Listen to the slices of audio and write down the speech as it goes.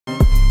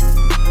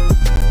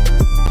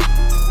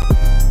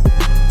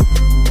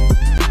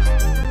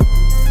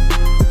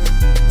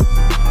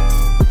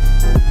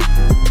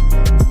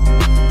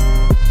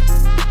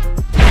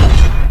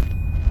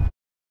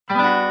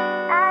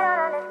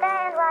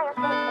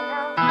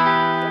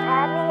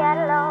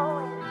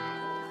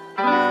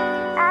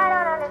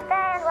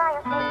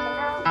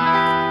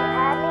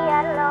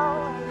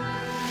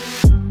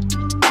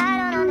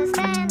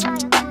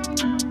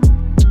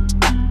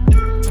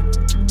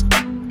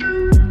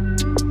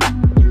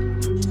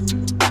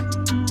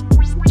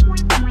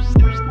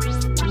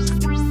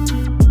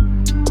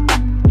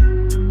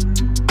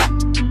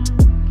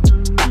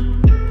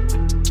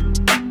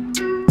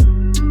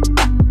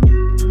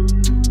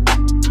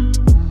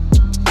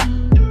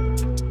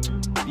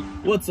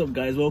What's up,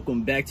 guys?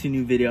 Welcome back to a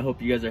new video. I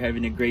hope you guys are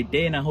having a great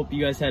day, and I hope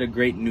you guys had a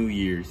great New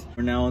Year's.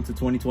 We're now on to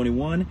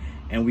 2021,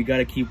 and we got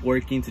to keep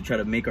working to try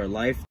to make our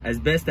life as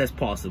best as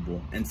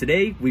possible. And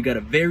today we got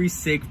a very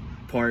sick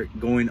part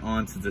going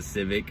on to the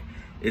Civic.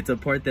 It's a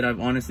part that I've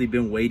honestly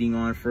been waiting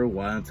on for a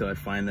while until I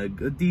find a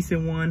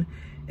decent one.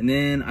 And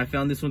then I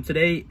found this one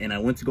today, and I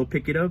went to go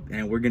pick it up,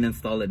 and we're gonna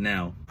install it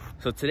now.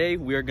 So today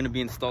we are gonna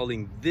be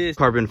installing this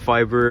carbon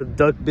fiber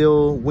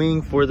duckbill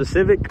wing for the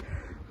Civic.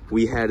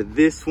 We had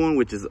this one,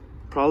 which is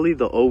probably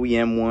the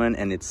OEM one,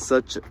 and it's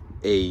such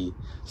a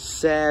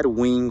sad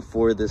wing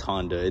for this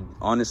Honda. It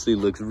honestly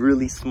looks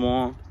really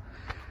small.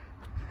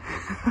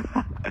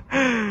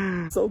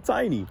 So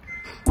tiny.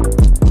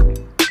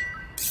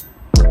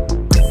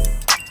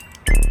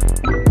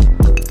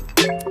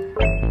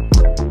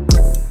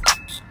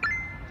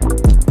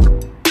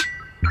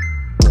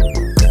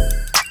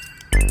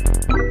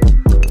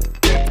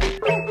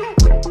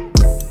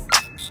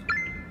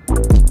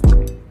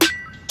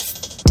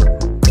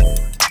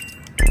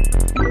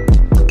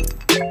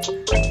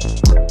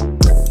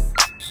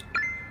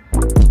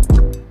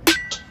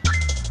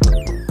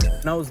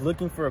 I was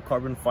looking for a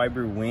carbon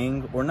fiber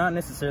wing, or not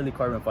necessarily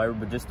carbon fiber,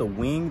 but just a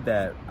wing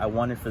that I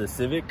wanted for the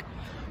Civic.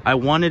 I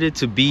wanted it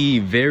to be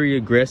very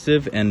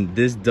aggressive, and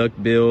this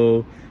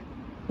duckbill,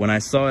 when I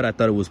saw it, I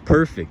thought it was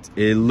perfect.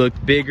 It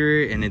looked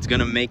bigger, and it's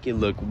gonna make it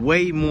look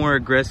way more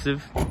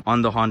aggressive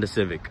on the Honda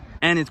Civic.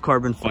 And it's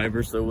carbon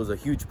fiber, so it was a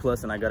huge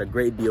plus, and I got a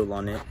great deal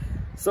on it.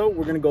 So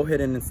we're gonna go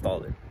ahead and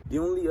install it. The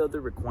only other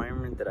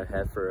requirement that I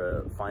had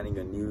for finding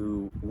a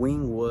new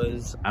wing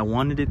was I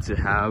wanted it to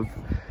have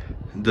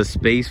the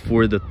space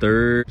for the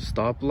third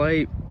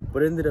stoplight,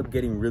 but it ended up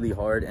getting really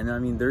hard. And I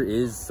mean, there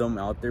is some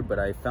out there, but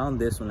I found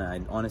this one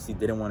and I honestly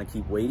didn't want to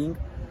keep waiting,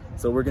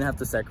 so we're gonna have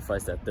to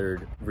sacrifice that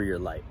third rear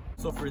light.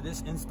 So for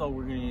this install,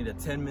 we're gonna need a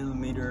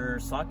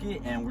 10mm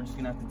socket, and we're just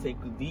gonna have to take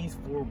these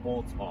 4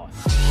 bolts off.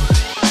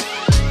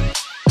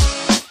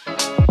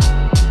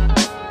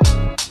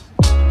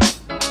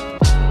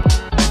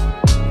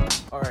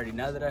 Alrighty,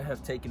 now that I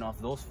have taken off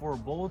those 4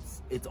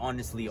 bolts, it's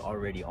honestly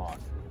already off.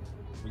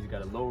 We just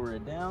gotta lower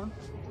it down.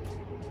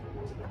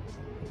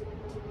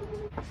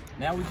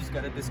 Now we just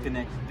gotta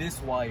disconnect this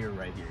wire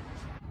right here.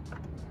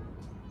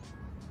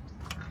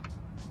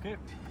 Okay,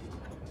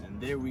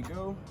 and there we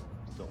go.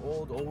 The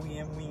old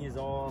OEM wing is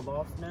all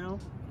off now.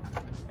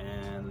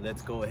 And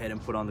let's go ahead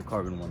and put on the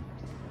carbon one.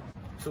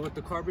 So with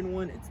the carbon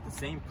one, it's the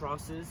same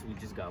process. We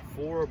just got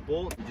 4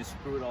 bolts. We just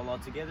screw it all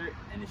out together,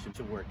 and it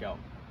should work out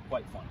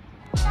quite fun.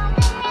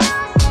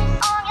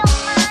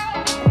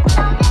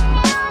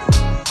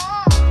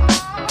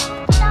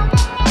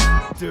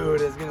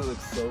 Dude, it's gonna look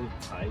so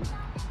tight.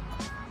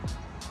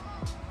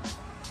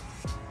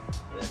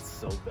 That's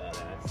so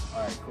badass.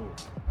 All right, cool.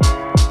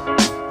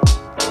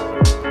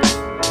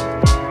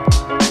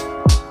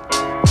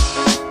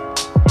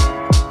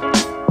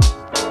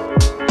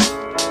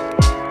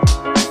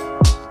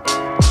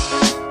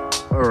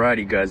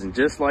 Alrighty, guys, and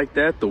just like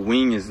that, the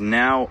wing is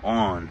now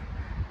on.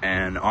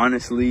 And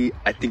honestly,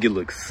 I think it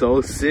looks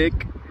so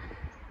sick.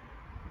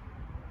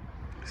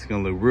 It's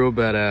gonna look real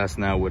badass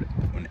now when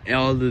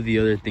all of the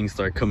other things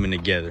start coming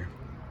together.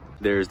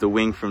 There's the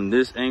wing from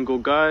this angle,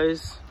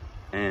 guys,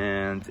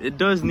 and it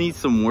does need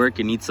some work.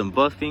 It needs some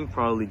buffing.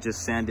 Probably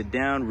just sand it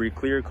down,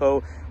 re-clear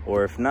coat,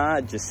 or if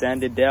not, just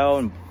sand it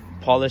down,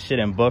 polish it,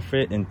 and buff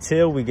it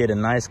until we get a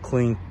nice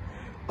clean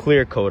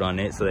clear coat on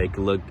it, so they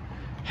can look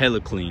hella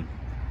clean.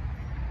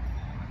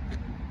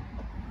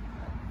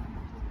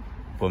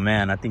 But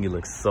man, I think it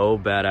looks so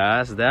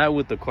badass. That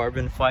with the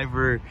carbon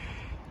fiber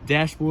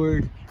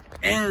dashboard.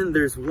 And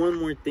there's one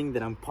more thing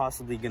that I'm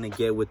possibly gonna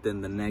get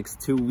within the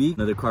next 2 weeks.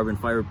 Another carbon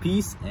fiber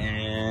piece,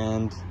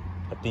 and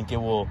I think it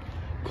will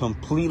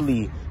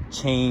completely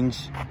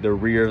change the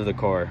rear of the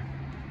car.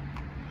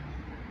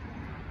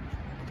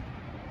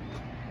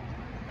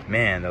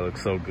 Man, that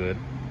looks so good.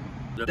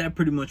 That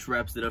pretty much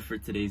wraps it up for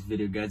today's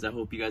video, guys. I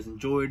hope you guys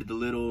enjoyed the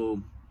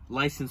little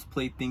license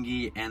plate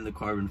thingy and the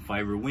carbon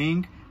fiber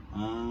wing.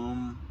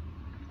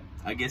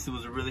 I guess it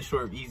was a really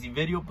short, easy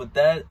video, but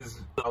that is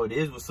how it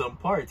is with some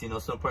parts. You know,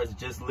 some parts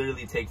just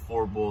literally take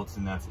 4 bolts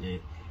and that's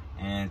it.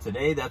 And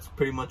today, that's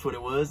pretty much what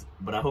it was.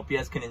 But I hope you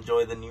guys can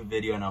enjoy the new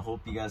video, and I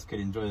hope you guys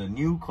could enjoy the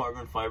new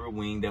carbon fiber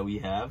wing that we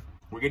have.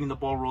 We're getting the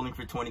ball rolling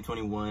for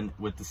 2021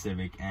 with the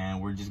Civic, and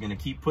we're just gonna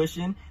keep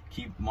pushing,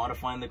 keep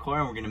modifying the car,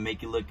 and we're gonna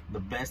make it look the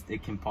best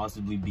it can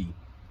possibly be.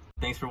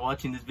 Thanks for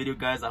watching this video,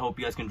 guys. I hope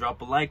you guys can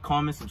drop a like,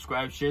 comment,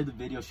 subscribe, share the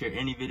video, share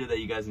any video that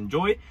you guys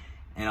enjoy.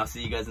 And I'll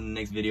see you guys in the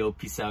next video.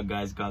 Peace out,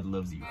 guys. God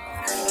loves you.